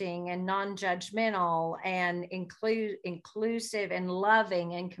accepting and non-judgmental and inclusive and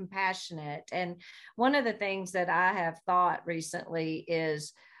loving and compassionate. And one of the things that I have thought recently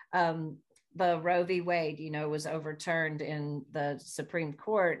is the Roe v. Wade, was overturned in the Supreme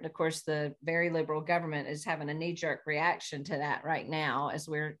Court. And of course, the very liberal government is having a knee-jerk reaction to that right now as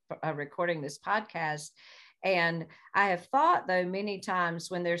we're recording this podcast. And I have thought, though, many times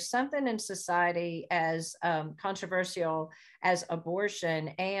when there's something in society as controversial as abortion,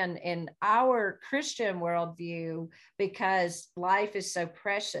 and in our Christian worldview, because life is so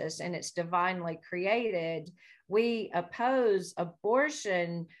precious and it's divinely created, we oppose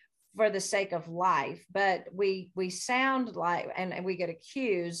abortion for the sake of life, but we sound like, and we get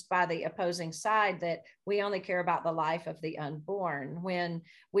accused by the opposing side that we only care about the life of the unborn, when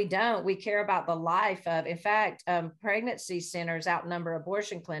we don't. We care about the life of, in fact, pregnancy centers outnumber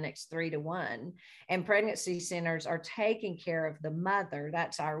abortion clinics 3-1, and pregnancy centers are taking care of the mother.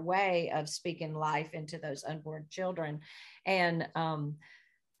 That's our way of speaking life into those unborn children. And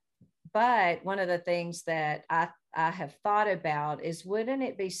but one of the things that I have thought about is, wouldn't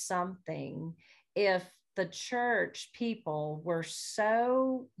it be something if the church people were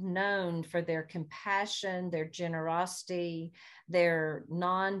so known for their compassion, their generosity, their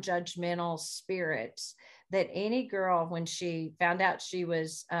non-judgmental spirits, that any girl, when she found out she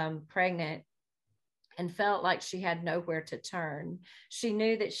was pregnant and felt like she had nowhere to turn, she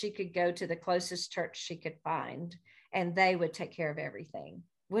knew that she could go to the closest church she could find, and they would take care of everything.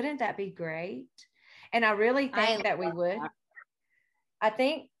 Wouldn't that be great? And I really think that we would. I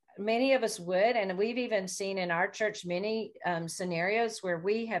think many of us would. And we've even seen in our church many scenarios where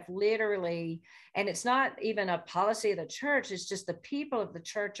we have literally, and it's not even a policy of the church, it's just the people of the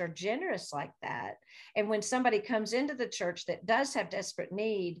church are generous like that. And when somebody comes into the church that does have desperate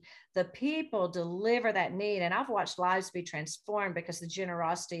need, the people deliver that need. And I've watched lives be transformed because the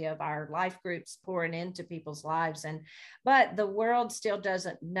generosity of our life groups pouring into people's lives. But the world still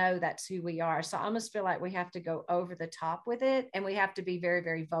doesn't know that's who we are. So I almost feel like we have to go over the top with it, and we have to be very,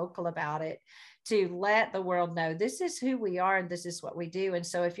 very vocal about it to let the world know this is who we are and this is what we do. And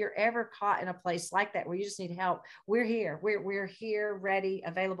so if you're ever caught in a place like that where you just need help, we're here. We're here, ready,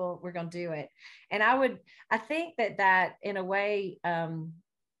 available. We're going to do it. And I think that in a way,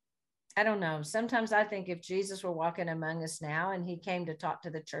 I don't know. Sometimes I think if Jesus were walking among us now and he came to talk to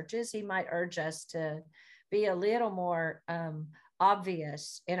the churches, he might urge us to be a little more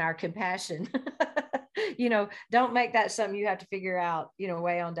obvious in our compassion. Don't make that something you have to figure out,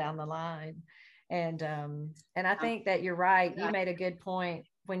 way on down the line. And I think that you're right. You made a good point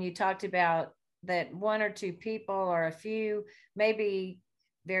when you talked about that one or two people or a few maybe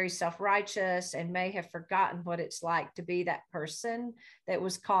very self-righteous and may have forgotten what it's like to be that person that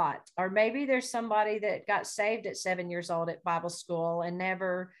was caught. Or maybe there's somebody that got saved at 7 years old at Bible school and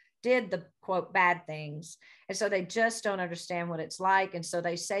never did the quote bad things. And so they just don't understand what it's like. And so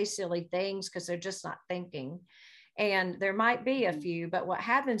they say silly things because they're just not thinking. And there might be a few, but what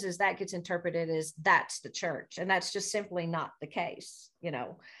happens is that gets interpreted as that's the church. And that's just simply not the case,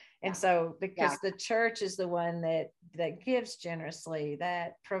 And so because the church is the one that gives generously,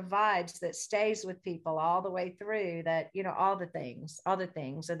 that provides, that stays with people all the way through, that, all the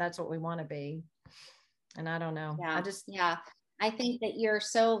things. And that's what we want to be. And I don't know. I think that you're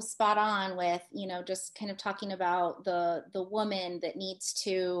so spot on with, just kind of talking about the woman that needs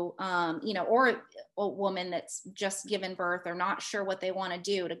to, or a woman that's just given birth or not sure what they want to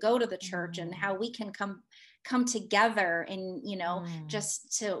do, to go to the church, and how we can come together and,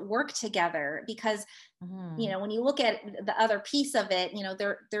 just to work together. Because when you look at the other piece of it,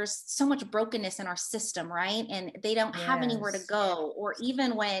 there's so much brokenness in our system, right? And they don't have anywhere to go. Or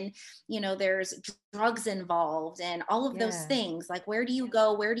even when, there's drugs involved and all of those things, like, where do you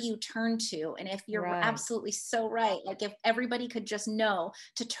go? Where do you turn to? And if you're absolutely so right, like if everybody could just know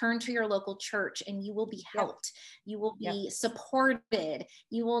to turn to your local church, and you will be helped, you will be supported,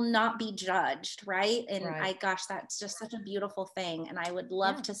 you will not be judged, right? And gosh, that's just such a beautiful thing. And I would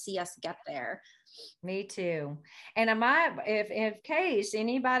love to see us get there. Me too. And if in case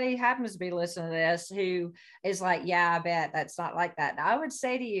anybody happens to be listening to this who is like, yeah, I bet that's not like that, I would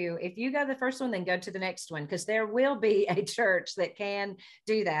say to you, if you go to the first one, then go to the next one, because there will be a church that can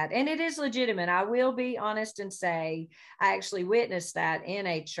do that. And it is legitimate. I will be honest and say, I actually witnessed that in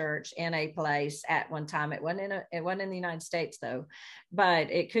a church, in a place at one time. It wasn't in the United States though, but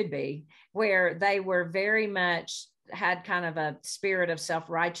it could be, where they were very much had kind of a spirit of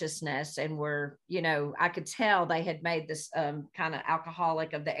self-righteousness and were, I could tell they had made this kind of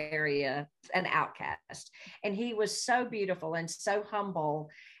alcoholic of the area an outcast. And he was so beautiful and so humble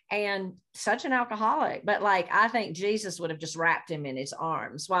and such an alcoholic. But like, I think Jesus would have just wrapped him in his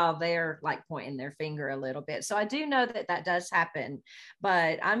arms while they're like pointing their finger a little bit. So I do know that does happen,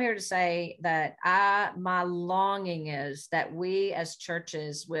 but I'm here to say that my longing is that we as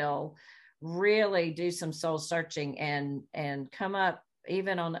churches will really do some soul searching and come up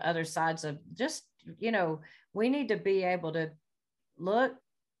even on the other sides of just, we need to be able to look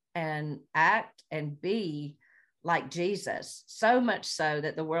and act and be like Jesus, so much so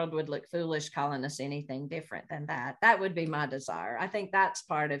that the world would look foolish calling us anything different than that. That would be my desire. I think that's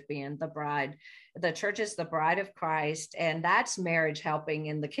part of being the bride. The church is the bride of Christ, and that's marriage helping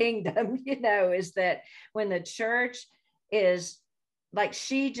in the kingdom, is that when the church is like,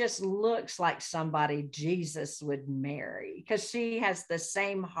 she just looks like somebody Jesus would marry, because she has the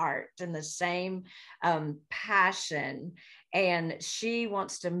same heart and the same passion. And she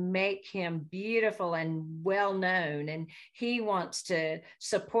wants to make him beautiful and well known. And he wants to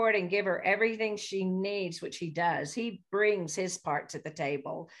support and give her everything she needs, which he does. He brings his part to the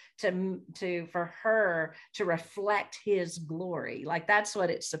table for her to reflect his glory. Like, that's what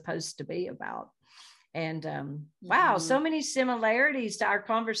it's supposed to be about. And wow, so many similarities to our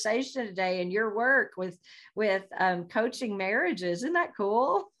conversation today and your work with coaching marriages. Isn't that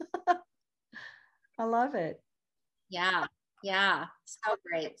cool? I love it. Yeah.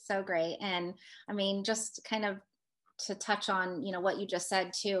 So great. And I mean, just kind of to touch on, what you just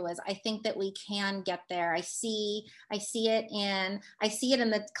said too, is I think that we can get there. I see it in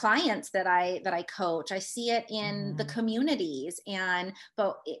the clients that I coach. I see it in the communities,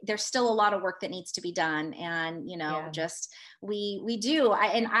 but there's still a lot of work that needs to be done. And, just, we do.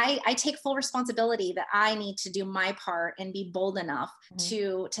 I take full responsibility that I need to do my part and be bold enough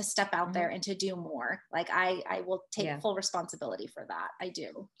to step out there and to do more. Like, I will take full responsibility for that. I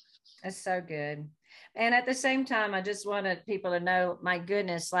do. That's so good. And at the same time, I just wanted people to know, my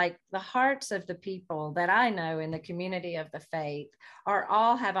goodness, like, the hearts of the people that I know in the community of the faith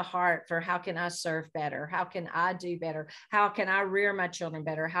all have a heart for, how can I serve better? How can I do better? How can I rear my children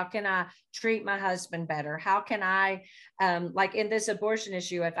better? How can I treat my husband better? How can I, like in this abortion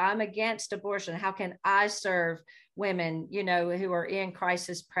issue, if I'm against abortion, how can I serve women, who are in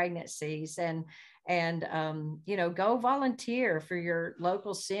crisis pregnancies? And go volunteer for your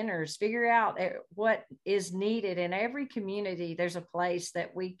local centers, figure out what is needed in every community. There's a place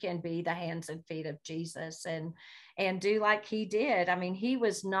that we can be the hands and feet of Jesus and do like he did. I mean, he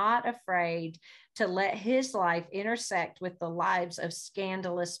was not afraid to let his life intersect with the lives of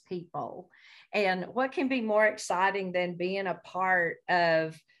scandalous people. And what can be more exciting than being a part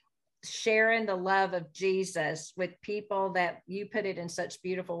of sharing the love of Jesus with people that, you put it in such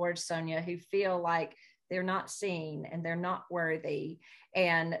beautiful words, Sonia, who feel like they're not seen and they're not worthy,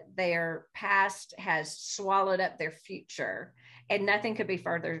 and their past has swallowed up their future, and nothing could be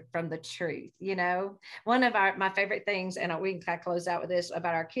further from the truth. One of my favorite things, and we can kind of close out with this,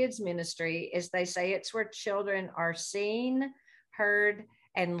 about our kids ministry, is they say it's where children are seen, heard,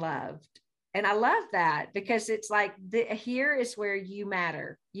 and loved. And I love that, because it's like, here is where you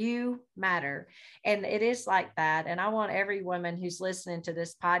matter. You matter. And it is like that. And I want every woman who's listening to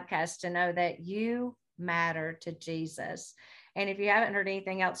this podcast to know that you matter to Jesus. And if you haven't heard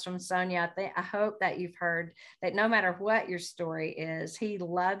anything else from Sonia, I hope that you've heard that no matter what your story is, he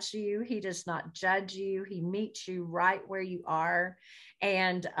loves you. He does not judge you. He meets you right where you are.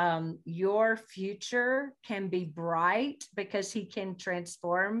 And your future can be bright, because he can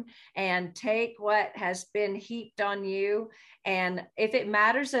transform and take what has been heaped on you. And if it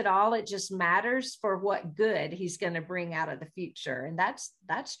matters at all, it just matters for what good he's going to bring out of the future. And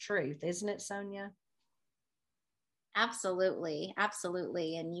that's truth, isn't it, Sonia? Absolutely.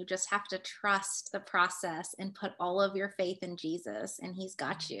 And you just have to trust the process and put all of your faith in Jesus, and he's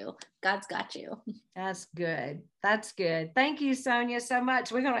got you. God's got you. That's good. Thank you, Sonia, so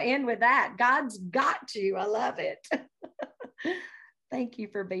much. We're going to end with that. God's got you. I love it. Thank you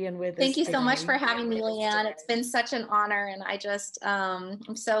for being with us. Thank you so much for having me, Leanne. It's been such an honor. And I just,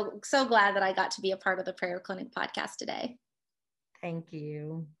 I'm so glad that I got to be a part of the Prayer Clinic podcast today. Thank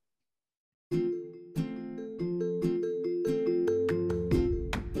you.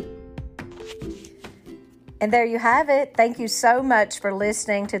 And there you have it. Thank you so much for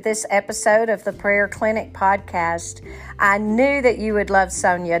listening to this episode of the Prayer Clinic podcast. I knew that you would love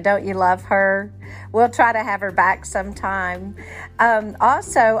Sonia. Don't you love her? We'll try to have her back sometime.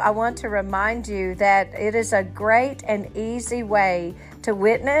 Also, I want to remind you that it is a great and easy way to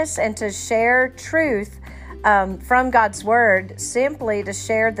witness and to share truth from God's Word, simply to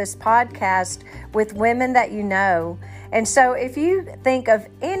share this podcast with women that you know. And so if you think of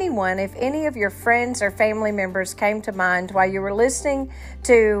anyone, if any of your friends or family members came to mind while you were listening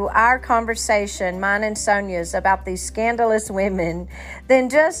to our conversation, mine and Sonia's, about these scandalous women, then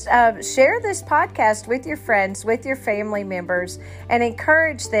just share this podcast with your friends, with your family members, and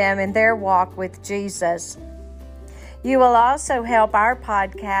encourage them in their walk with Jesus. You will also help our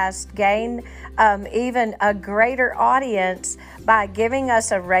podcast gain even a greater audience by giving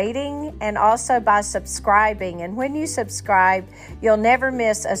us a rating and also by subscribing. And when you subscribe, you'll never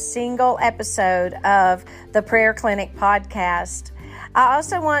miss a single episode of the Prayer Clinic podcast. I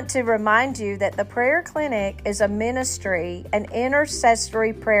also want to remind you that the Prayer Clinic is a ministry, an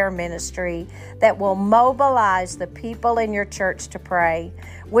intercessory prayer ministry that will mobilize the people in your church to pray.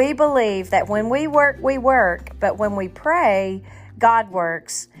 We believe that when we work, but when we pray, God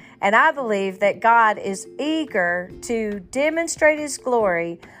works. And I believe that God is eager to demonstrate His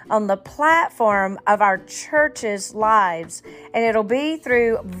glory on the platform of our church's lives. And it'll be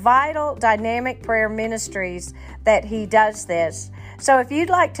through vital, dynamic prayer ministries that He does this. So if you'd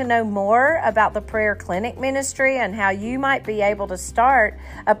like to know more about the Prayer Clinic ministry and how you might be able to start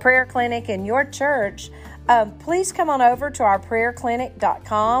a prayer clinic in your church, please come on over to our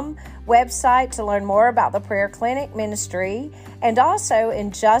prayerclinic.com website to learn more about the Prayer Clinic ministry. And also,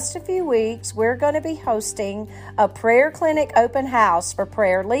 in just a few weeks, we're going to be hosting a Prayer Clinic open house for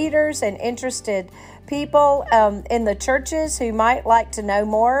prayer leaders and interested people in the churches who might like to know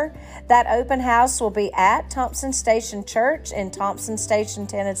more. That open house will be at Thompson Station Church in Thompson Station,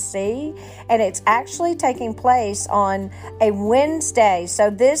 Tennessee, and it's actually taking place on a Wednesday. So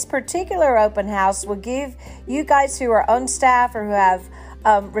this particular open house will give you guys who are on staff or who have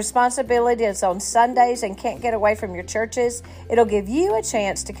responsibilities on Sundays and can't get away from your churches, it'll give you a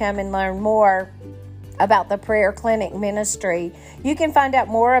chance to come and learn more about the Prayer Clinic ministry. You can find out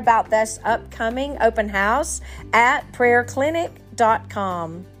more about this upcoming open house at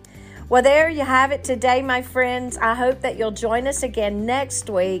prayerclinic.com. Well, there you have it today, my friends. I hope that you'll join us again next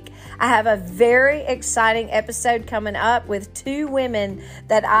week. I have a very exciting episode coming up with two women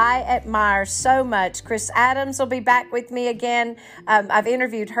that I admire so much. Chris Adams will be back with me again. I've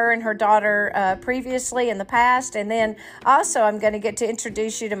interviewed her and her daughter previously in the past. And then also I'm going to get to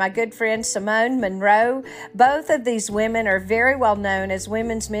introduce you to my good friend Simone Monroe. Both of these women are very well known as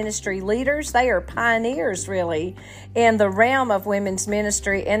women's ministry leaders. They are pioneers, really, in the realm of women's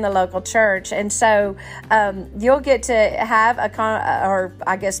ministry in the local church. And so you'll get to have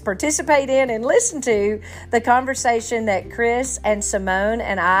participate in and listen to the conversation that Chris and Simone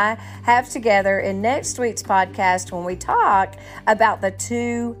and I have together in next week's podcast when we talk about the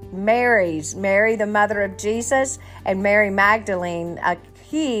two Marys, Mary, the mother of Jesus, and Mary Magdalene, a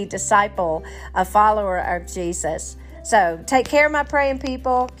key disciple, a follower of Jesus. So take care, my praying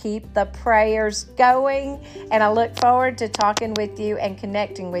people. Keep the prayers going. And I look forward to talking with you and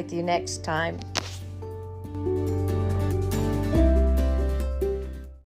connecting with you next time.